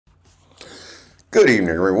Good evening,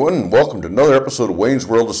 everyone, and welcome to another episode of Wayne's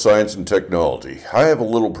World of Science and Technology. I have a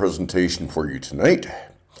little presentation for you tonight.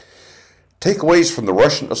 Takeaways from the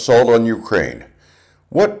Russian assault on Ukraine.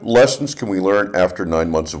 What lessons can we learn after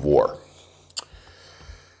 9 months of war?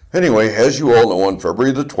 Anyway, as you all know, on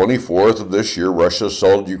February the 24th of this year, Russia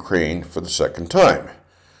assaulted Ukraine for the second time.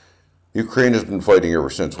 Ukraine has been fighting ever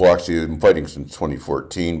since. Well, actually, they've been fighting since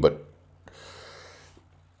 2014, but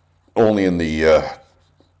only in the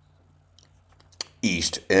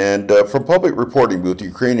east. And from public reporting, both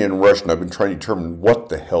Ukrainian and Russian, I've been trying to determine what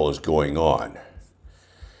the hell is going on.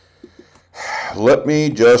 Let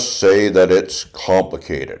me just say that it's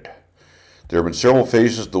complicated. There have been several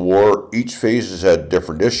phases of the war. Each phase has had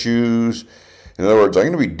different issues. In other words, I'm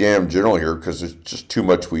going to be damn general here because there's just too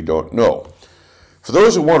much we don't know. For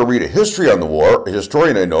those who want to read a history on the war, a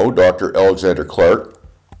historian I know, Dr. Alexander Clark,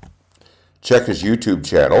 check his YouTube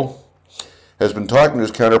channel, has been talking to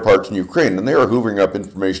his counterparts in Ukraine, and they are hoovering up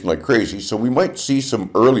information like crazy, so we might see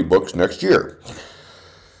some early books next year.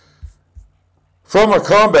 From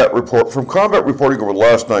combat reporting over the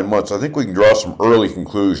last 9 months, I think we can draw some early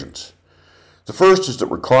conclusions. The first is that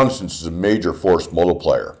reconnaissance is a major force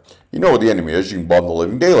multiplier. You know where the enemy is, you can bomb the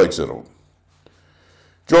living daylights out of them.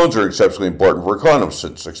 Drones are exceptionally important for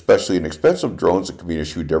reconnaissance, especially inexpensive drones that can be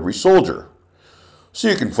issued to every soldier. So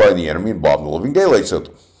you can find the enemy and bomb the living daylights out of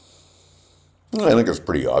them. I think it's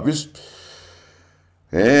pretty obvious.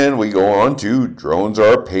 And we go on to drones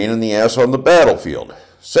are a pain in the ass on the battlefield.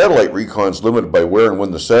 Satellite recon is limited by where and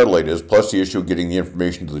when the satellite is, plus the issue of getting the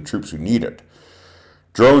information to the troops who need it.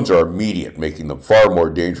 Drones are immediate, making them far more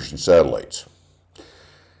dangerous than satellites.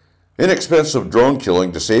 Inexpensive drone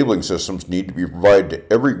killing, disabling systems need to be provided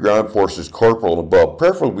to every ground forces corporal and above,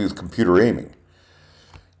 preferably with computer aiming.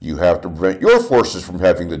 You have to prevent your forces from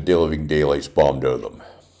having the living daylights bombed out of them.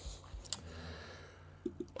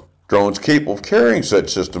 Drones capable of carrying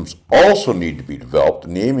such systems also need to be developed,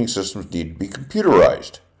 and the aiming systems need to be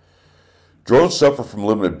computerized. Drones suffer from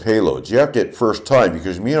limited payloads. You have to hit first time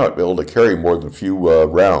because you may not be able to carry more than a few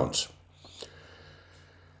rounds.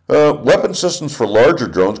 Weapon systems for larger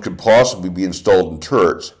drones could possibly be installed in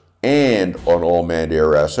turrets and on all manned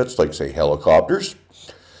air assets, like, say, helicopters.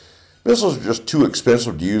 Missiles are just too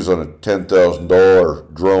expensive to use on a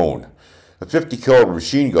 $10,000 drone. A 50-caliber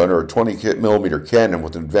machine gun or a 20mm cannon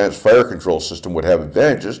with an advanced fire control system would have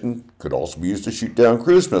advantages and could also be used to shoot down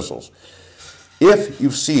cruise missiles. If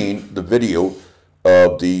you've seen the video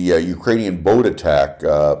of the Ukrainian boat attack,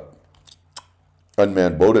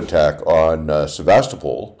 unmanned boat attack on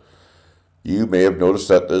Sevastopol, you may have noticed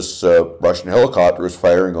that this Russian helicopter is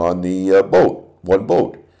firing on the one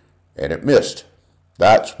boat, and it missed.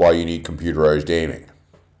 That's why you need computerized aiming.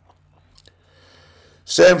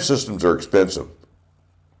 SAM systems are expensive,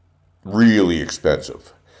 really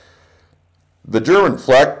expensive. The German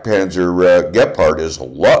Flak Panzer Gepard is a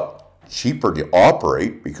lot cheaper to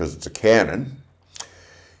operate because it's a cannon,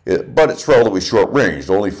 but it's relatively short range,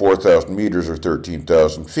 only 4,000 meters or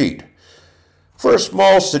 13,000 feet. For a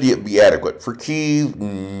small city, it would be adequate. For Kyiv,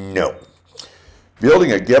 no.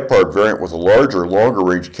 Building a Gepard variant with a larger, longer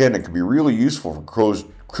range cannon can be really useful for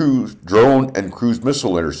cruise drone and cruise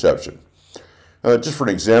missile interception. Just for an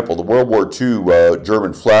example, the World War II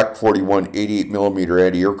German Flak 41 88mm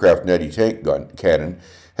anti-aircraft and anti-tank cannon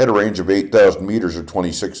had a range of 8,000 meters or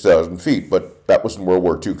 26,000 feet, but that was in World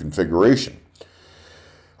War II configuration.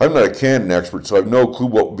 I'm not a cannon expert, so I have no clue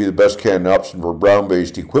what would be the best cannon option for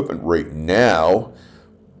ground-based equipment right now,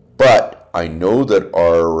 but I know that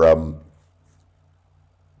our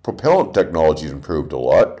propellant technology has improved a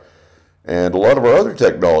lot. And a lot of our other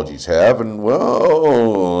technologies have, and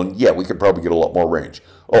well, yeah, we could probably get a lot more range.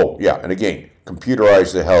 Oh, yeah, and again,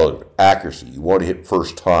 computerize the hell out of it. Accuracy. You want to hit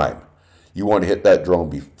first time. You want to hit that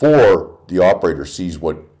drone before the operator sees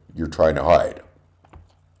what you're trying to hide.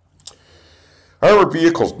 Armored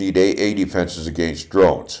vehicles need AA defenses against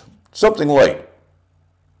drones. Something light.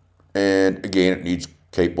 And again, it needs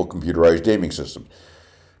capable computerized aiming systems.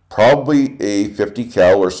 Probably a 50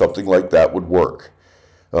 cal or something like that would work.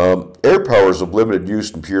 Air power is of limited use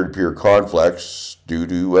in peer-to-peer conflicts due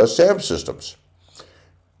to SAM systems.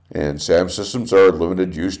 And SAM systems are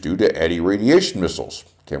limited use due to anti-radiation missiles.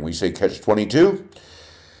 Can we say catch-22?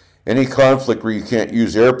 Any conflict where you can't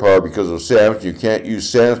use air power because of SAMs, you can't use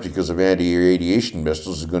SAMs because of anti-radiation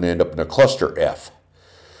missiles is going to end up in a cluster F.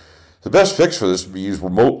 The best fix for this would be to use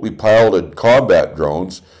remotely piloted combat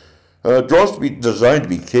drones. Drones to be designed to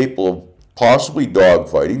be capable of possibly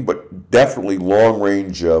dogfighting, but definitely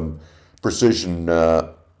long-range precision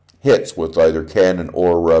hits with either cannon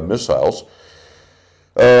or missiles.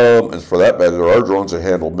 And for that matter, there are drones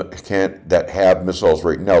that have missiles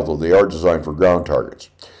right now, though they are designed for ground targets.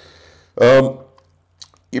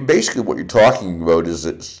 Basically, what you're talking about is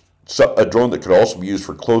a drone that could also be used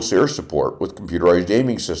for close air support with computerized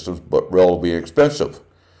aiming systems, but relatively inexpensive.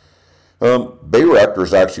 Bayraktar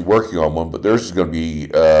is actually working on one, but theirs is going to be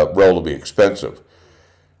relatively expensive.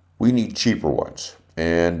 We need cheaper ones,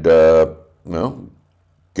 and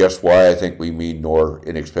guess why I think we need more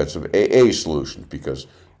inexpensive AA solutions, because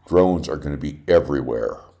drones are going to be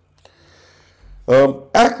everywhere.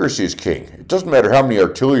 Accuracy is king. It doesn't matter how many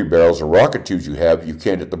artillery barrels or rocket tubes you have, you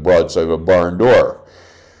can't hit the broadside of a barn door.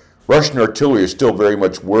 Russian artillery is still very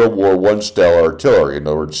much World War I style artillery, in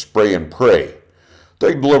other words, spray and pray.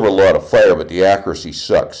 They can deliver a lot of fire, but the accuracy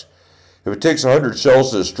sucks. If it takes 100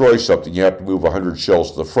 shells to destroy something, you have to move 100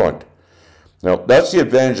 shells to the front. Now, that's the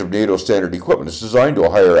advantage of NATO standard equipment. It's designed to a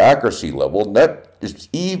higher accuracy level, and that is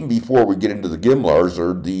even before we get into the GMLRS,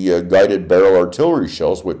 or the guided barrel artillery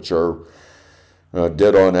shells, which are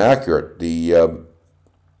dead on accurate. The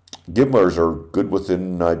GMLRS are good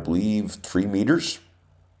within, I believe, 3 meters,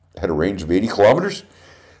 had a range of 80 kilometers.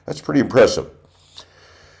 That's pretty impressive.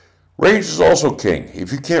 Range is also king.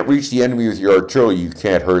 If you can't reach the enemy with your artillery, you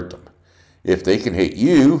can't hurt them. If they can hit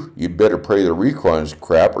you, you better pray the recon's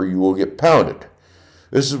crap or you will get pounded.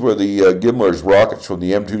 This is where the GMLRS rockets from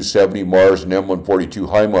the M270 Mars and M142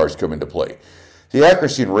 HIMARS come into play. The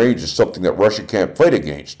accuracy and range is something that Russia can't fight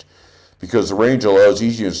against, because the range allows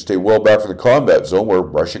easy units to stay well back from the combat zone where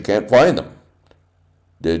Russia can't find them.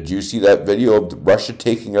 Did you see that video of Russia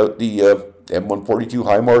taking out the M142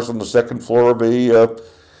 HIMARS on the second floor of a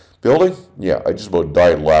building? Yeah, I just about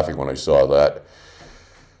died laughing when I saw that.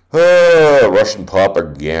 Russian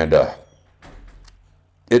propaganda.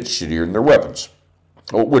 It's shittier than their weapons,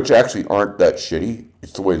 which actually aren't that shitty.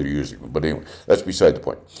 It's the way they're using them. But anyway, that's beside the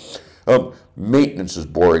point. Maintenance is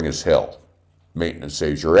boring as hell. Maintenance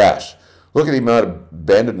saves your ass. Look at the amount of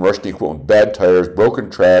abandoned Russian equipment, bad tires,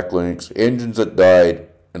 broken track links, engines that died,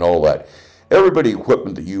 and all that. Everybody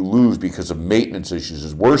equipment that you lose because of maintenance issues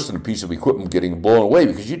is worse than a piece of equipment getting blown away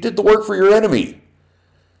because you did the work for your enemy.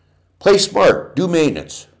 Play smart. Do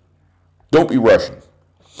maintenance. Don't be Russian.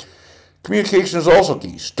 Communication is also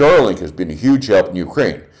key. Starlink has been a huge help in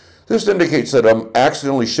Ukraine. This indicates that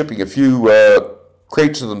accidentally shipping a few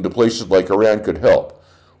crates of them to places like Iran could help.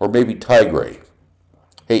 Or maybe Tigray.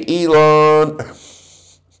 Hey, Elon!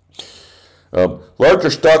 Larger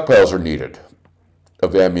stockpiles are needed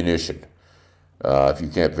of ammunition. If you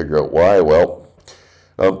can't figure out why, well,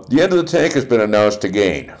 the end of the tank has been announced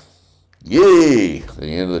again. Yay! The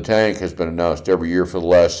end of the tank has been announced every year for the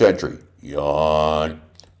last century. Yawn.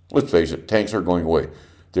 Let's face it, tanks are going away.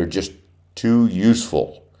 They're just too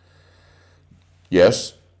useful.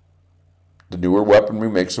 Yes, the newer weaponry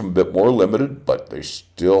makes them a bit more limited, but they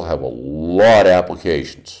still have a lot of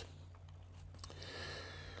applications.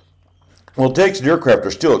 While tanks and aircraft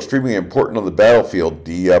are still extremely important on the battlefield,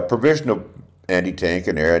 the provision of anti-tank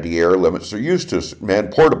and anti-air limits are used to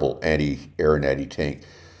man-portable anti-air and anti-tank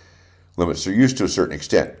limits are used to a certain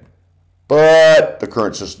extent. But the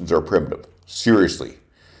current systems are primitive. Seriously.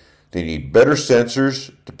 They need better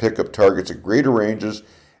sensors to pick up targets at greater ranges,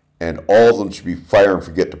 and all of them should be fire and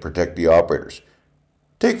forget to protect the operators.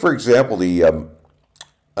 Take, for example, the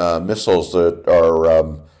missiles that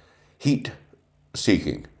are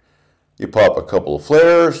heat-seeking. You pop a couple of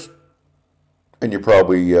flares, and you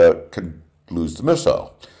probably can lose the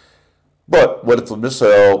missile. But what if the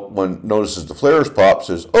missile, when it notices the flares pop,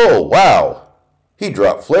 says, "Oh, wow, he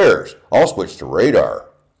dropped flares. I'll switch to radar."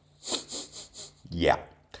 Yeah.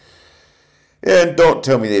 And don't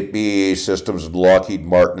tell me that BAE Systems and Lockheed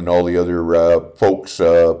Martin and all the other folks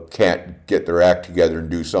can't get their act together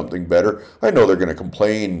and do something better. I know they're going to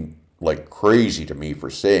complain like crazy to me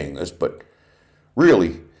for saying this, but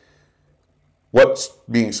really, what's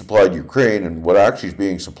being supplied to Ukraine and what actually is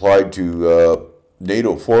being supplied to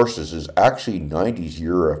NATO forces is actually 90s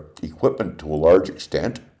era equipment to a large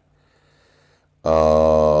extent.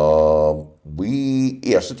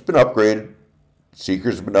 Yes, it's been upgraded.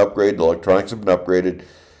 Seekers have been upgraded, electronics have been upgraded,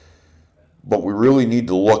 but we really need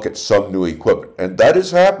to look at some new equipment, and that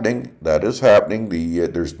is happening. That is happening.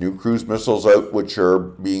 There's new cruise missiles out which are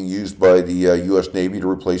being used by the U.S. Navy to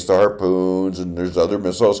replace the Harpoons, and there's other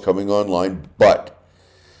missiles coming online, but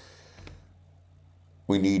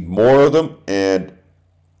we need more of them, and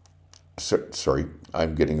sorry,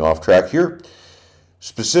 I'm getting off track here.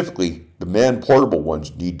 Specifically, the man-portable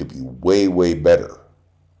ones need to be way, way better.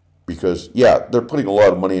 Because, yeah, they're putting a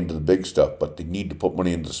lot of money into the big stuff, but they need to put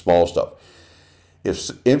money into the small stuff.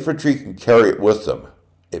 If infantry can carry it with them,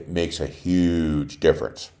 it makes a huge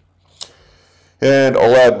difference. And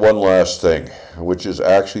I'll add one last thing, which is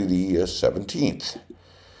actually the 17th.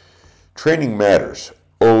 Training matters.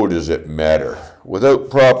 Oh, does it matter. Without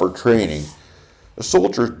proper training, a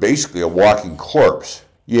soldier is basically a walking corpse.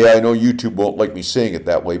 Yeah, I know YouTube won't like me saying it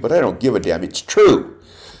that way, but I don't give a damn. It's true.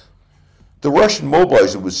 The Russian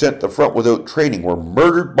mobilizers who was sent to the front without training were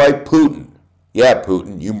murdered by Putin. Yeah,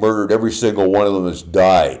 Putin, you murdered every single one of them that's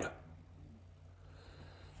died.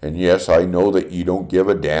 And yes, I know that you don't give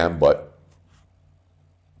a damn, but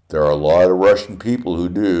there are a lot of Russian people who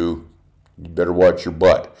do. You better watch your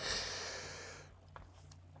butt.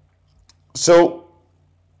 So,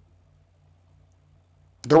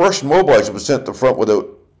 the Russian mobilizers was sent to the front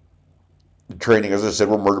without training, as I said,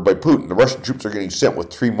 were murdered by Putin. The Russian troops are getting sent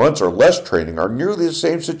with 3 months or less training are nearly the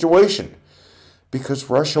same situation because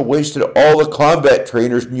Russia wasted all the combat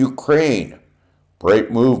trainers in Ukraine.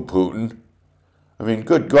 Great move, Putin. I mean,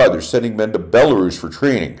 good God, they're sending men to Belarus for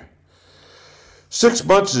training. 6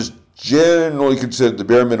 months is generally considered the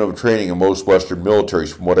bare minimum of training in most Western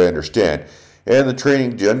militaries, from what I understand. And the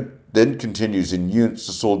training then continues in units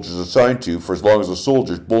the soldiers are assigned to for as long as the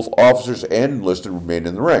soldiers, both officers and enlisted, remain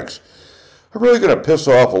in the ranks. I'm really going to piss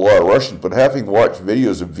off a lot of Russians, but having watched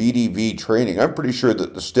videos of VDV training, I'm pretty sure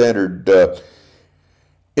that the standard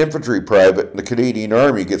infantry private in the Canadian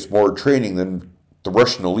Army gets more training than the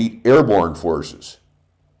Russian elite airborne forces.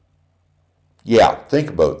 Yeah, think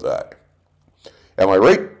about that. Am I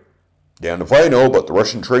right? Damned if I know, but the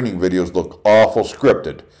Russian training videos look awful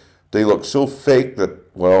scripted. They look so fake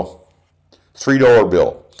that, well, $3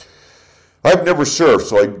 bill. I've never served,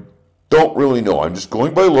 so I don't really know. I'm just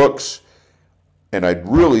going by looks, and I'd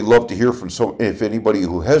really love to hear from if anybody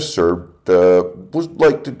who has served would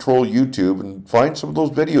like to troll YouTube and find some of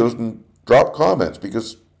those videos and drop comments,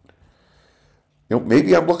 because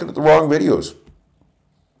maybe I'm looking at the wrong videos.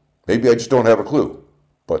 Maybe I just don't have a clue,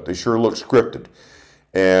 but they sure look scripted.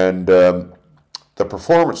 And the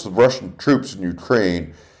performance of Russian troops in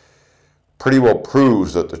Ukraine pretty well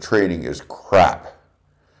proves that the training is crap.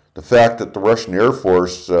 The fact that the Russian Air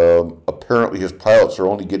Force, apparently his pilots are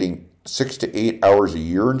only getting 6 to 8 hours a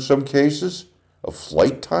year in some cases of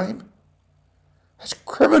flight time, that's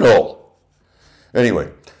criminal.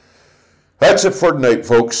 Anyway, that's it for tonight,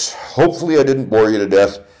 folks. Hopefully I didn't bore you to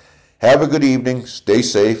death. Have a good evening, stay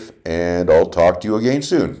safe, and I'll talk to you again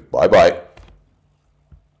soon. Bye-bye.